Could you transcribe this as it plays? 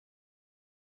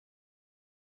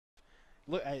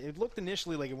it looked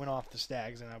initially like it went off the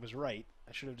Stags, and I was right.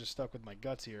 I should have just stuck with my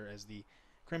guts here as the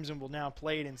Crimson will now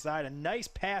play it inside. A nice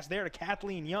pass there to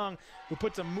Kathleen Young, who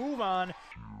puts a move on.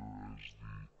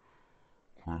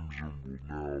 Crimson will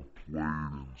now play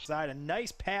it inside. A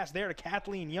nice pass there to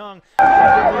Kathleen Young.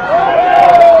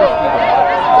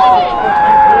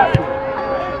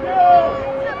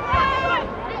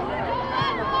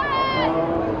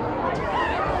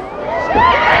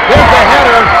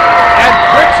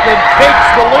 Takes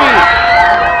the lead.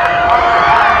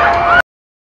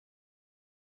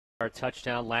 Our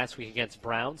touchdown last week against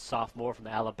Brown, sophomore from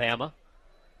Alabama.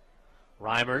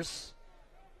 Reimers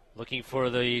looking for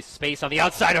the space on the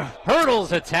outside,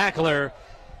 hurdles a tackler.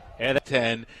 And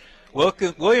 10.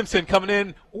 Williamson coming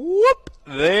in. Whoop!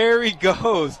 There he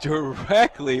goes,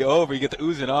 directly over. You get the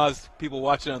oohs and ahs. People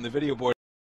watching on the video board.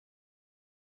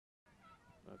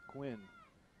 Quinn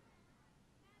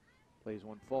plays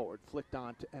one forward, flicked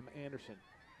on to Emma Anderson.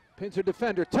 Pins her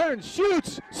defender, turns,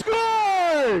 shoots,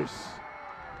 scores!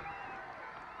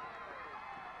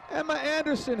 Emma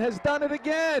Anderson has done it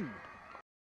again.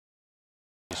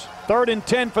 3rd and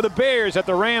 10 for the Bears at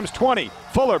the Rams 20.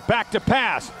 Fuller back to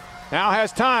pass. Now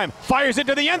has time. Fires it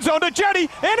to the end zone to Jetty, and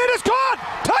it is caught!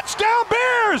 Touchdown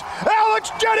Bears!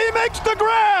 Alex Jetty makes the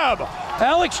grab!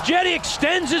 Alex Jetty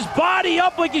extends his body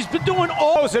up like he's been doing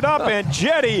all. Close it up, and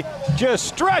Jetty just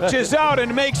stretches out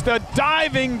and makes the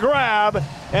diving grab,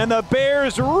 and the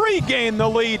Bears regain the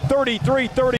lead 33-30.